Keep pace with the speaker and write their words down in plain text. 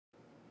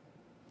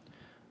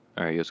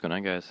Alright, what's going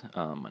on, guys?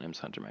 My name's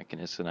Hunter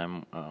McInnes,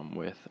 and I'm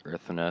with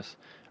Earth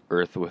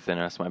Within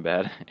Us, my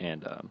bad.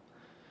 And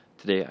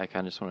today I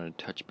kind of just wanted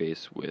to touch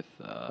base with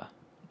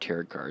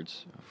tarot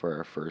cards for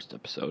our first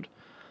episode.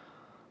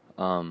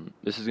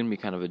 This is going to be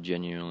kind of a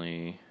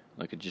genuinely,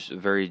 just a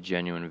very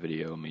genuine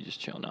video of me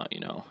just chilling out,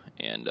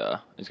 and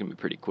it's going to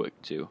be pretty quick,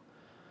 too.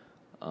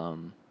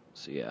 So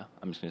yeah,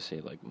 I'm just going to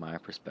say, my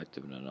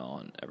perspective and all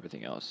and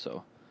everything else,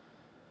 so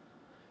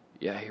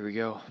yeah, here we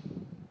go.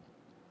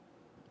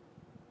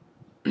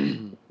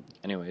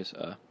 Anyways,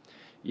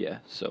 yeah,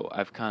 so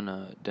I've kind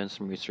of done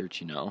some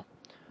research, and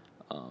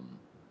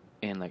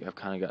I've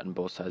kind of gotten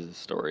both sides of the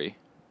story.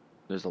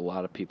 There's a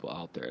lot of people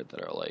out there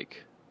that are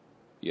like,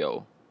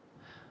 yo,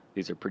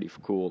 these are pretty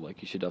cool,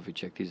 you should definitely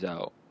check these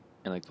out,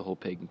 and the whole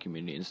pagan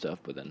community and stuff,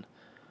 but then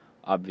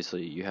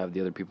obviously you have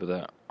the other people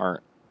that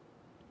aren't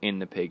in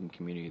the pagan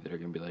community that are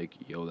going to be like,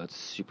 yo, that's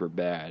super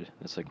bad,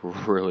 that's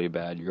really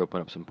bad, you're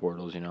opening up some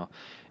portals,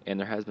 and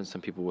there has been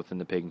some people within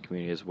the pagan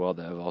community as well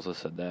that have also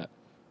said that,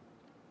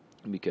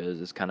 because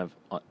it's kind of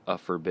a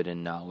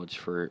forbidden knowledge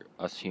for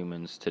us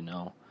humans to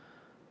know,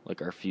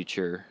 our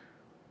future,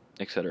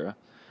 etc.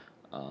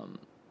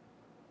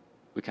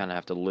 We kind of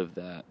have to live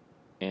that,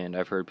 and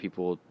I've heard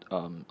people,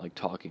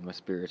 talking with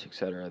spirits,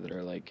 etc., that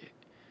are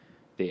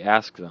they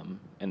ask them,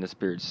 and the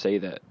spirits say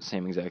that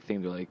same exact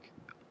thing. They're like,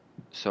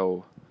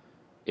 so,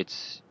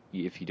 it's,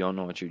 if you don't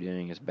know what you're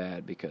doing, it's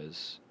bad,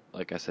 because,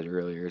 like I said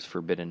earlier, it's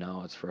forbidden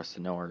knowledge for us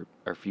to know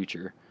our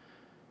future.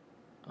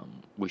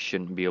 We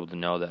shouldn't be able to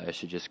know that. It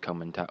should just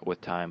come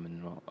with time,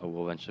 and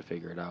we'll eventually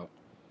figure it out.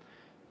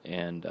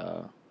 And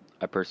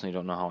I personally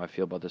don't know how I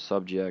feel about the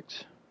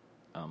subject.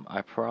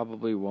 I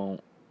probably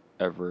won't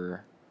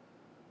ever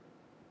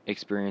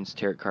experience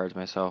tarot cards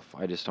myself.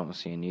 I just don't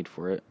see a need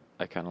for it.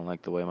 I kind of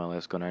like the way my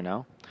life's going right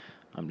now.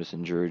 I'm just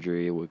in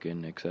Druidry,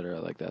 Wiccan, etc. I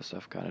like that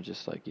stuff, kind of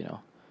just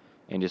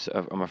and just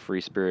I'm a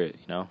free spirit,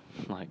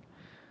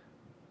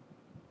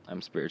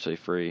 I'm spiritually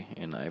free,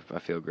 and I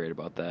feel great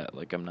about that.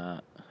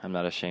 I'm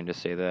not ashamed to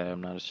say that.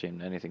 I'm not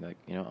ashamed of anything.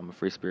 I'm a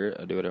free spirit.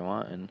 I do what I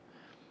want, and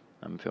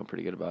I'm feeling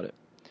pretty good about it.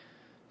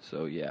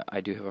 So yeah,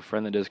 I do have a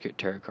friend that does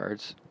tarot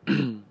cards.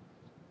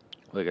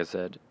 Like I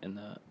said in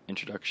the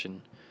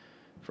introduction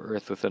for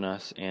Earth Within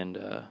Us, and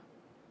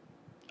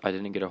I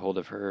didn't get a hold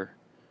of her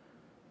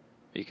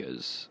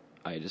because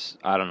I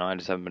don't know, I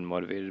just haven't been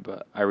motivated,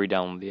 but I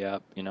re-downloaded the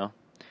app,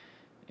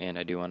 and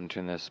I do want to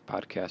turn this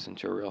podcast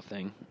into a real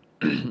thing.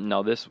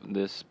 Now, this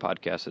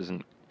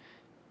podcast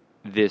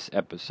this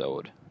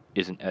episode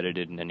isn't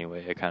edited in any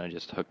way. I kind of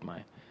just hooked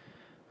my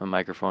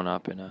microphone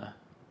up and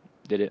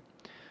did it.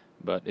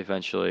 But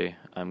eventually,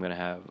 I'm going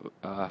to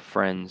have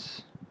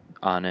friends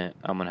on it.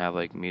 I'm going to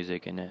have,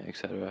 music in it,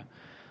 etc.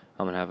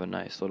 I'm going to have a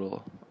nice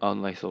little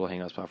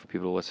hangout spot for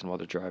people to listen while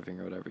they're driving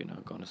or whatever,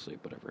 going to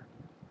sleep, whatever.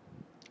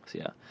 So,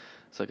 yeah.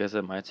 So, like I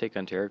said, my take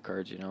on tarot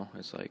cards,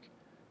 it's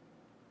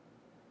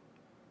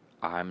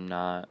I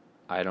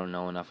don't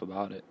know enough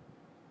about it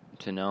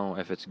to know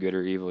if it's good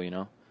or evil,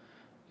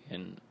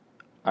 and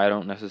I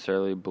don't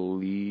necessarily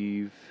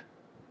believe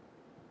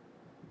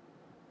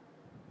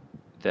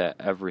that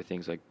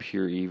everything's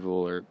pure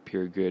evil or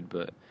pure good,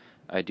 but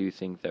I do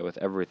think that with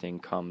everything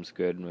comes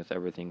good, and with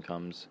everything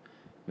comes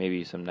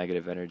maybe some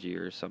negative energy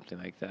or something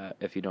like that.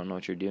 If you don't know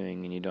what you're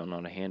doing and you don't know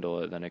how to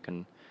handle it, then it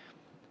can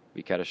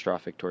be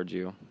catastrophic towards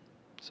you.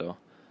 So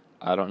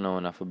I don't know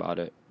enough about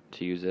it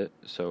to use it,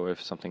 so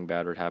if something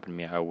bad would happen to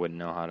me, I wouldn't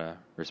know how to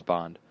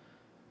respond.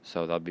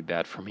 So that'll be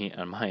bad for me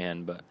on my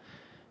end. But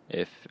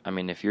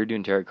if you're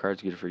doing tarot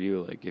cards, good for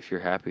you. If you're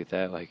happy with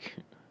that,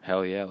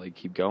 hell yeah,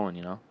 keep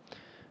going,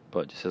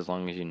 But just as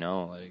long as you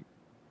know,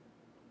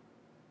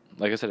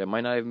 like I said, it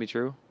might not even be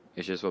true.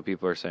 It's just what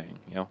people are saying,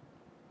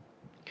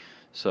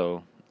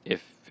 So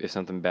if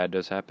something bad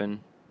does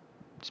happen,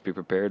 just be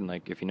prepared. And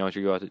if you know if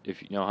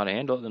you know how to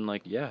handle it, then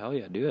yeah, hell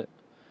yeah, do it.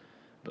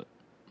 But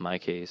my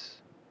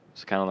case,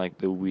 it's kind of like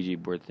the Ouija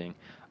board thing.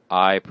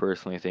 I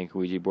personally think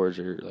Ouija boards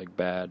are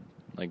bad.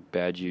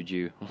 Bad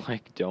juju.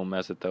 Don't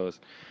mess with those.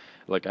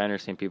 I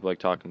understand people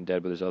talking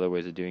dead, but there's other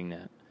ways of doing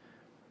that.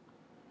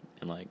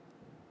 And I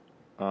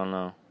don't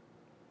know,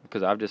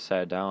 because I've just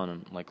sat down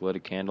and lit a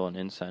candle and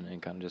incense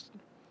and kind of just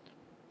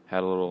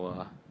had a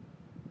little.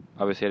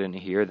 Obviously, I didn't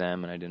hear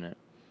them, and I didn't.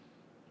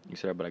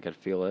 But I could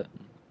feel it.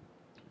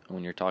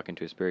 When you're talking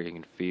to a spirit, you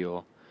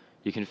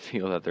can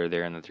feel that they're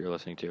there and that you're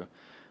listening to.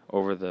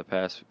 Over the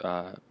past,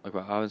 I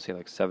would say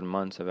 7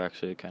 months, I've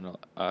actually kind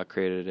of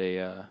created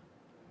a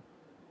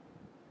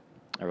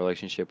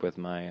relationship with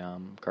my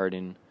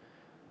guardian,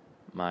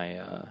 my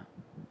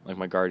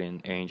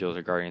guardian angels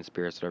or guardian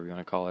spirits, whatever you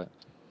want to call it.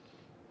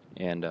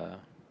 And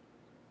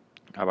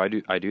I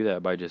do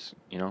that by just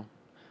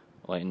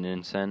lighting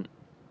incense,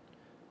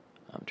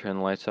 turning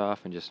the lights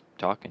off, and just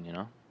talking,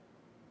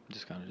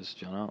 just kind of just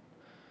chilling out,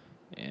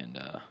 and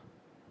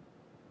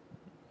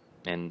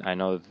I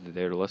know that they're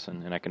there to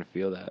listen, and I can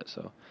feel that,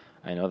 so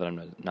I know that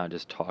I'm not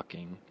just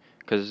talking,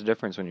 because there's a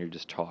difference when you're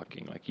just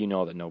talking,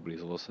 that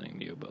nobody's listening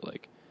to you, but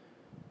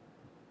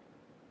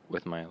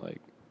with my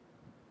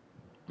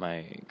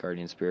my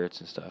guardian spirits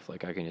and stuff.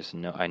 Like I can just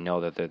know, I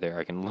know that they're there.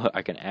 I can look,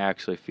 I can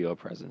actually feel a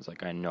presence.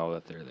 Like I know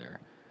that they're there,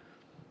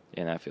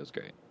 and that feels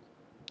great.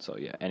 So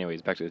yeah.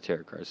 Anyways, back to the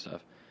tarot card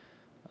stuff.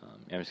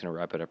 I'm just gonna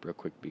wrap it up real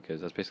quick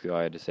because that's basically all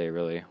I had to say.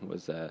 Really,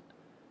 was that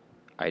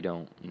I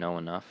don't know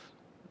enough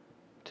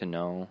to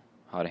know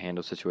how to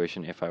handle a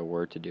situation if I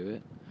were to do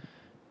it.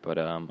 But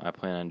I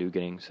plan on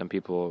getting some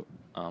people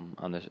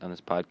on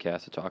this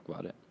podcast to talk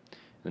about it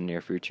in the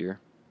near future.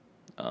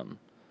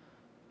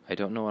 I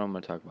don't know what I'm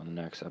going to talk about in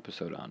the next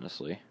episode,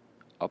 honestly.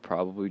 I'll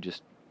probably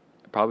just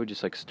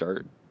like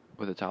start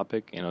with a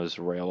topic and I'll just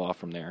rail off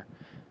from there,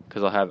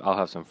 because I'll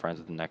have some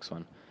friends at the next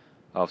one.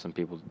 I'll have some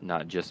people,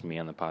 not just me,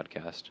 on the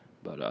podcast.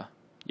 But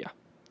yeah.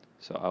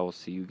 So I will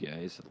see you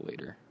guys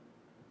later.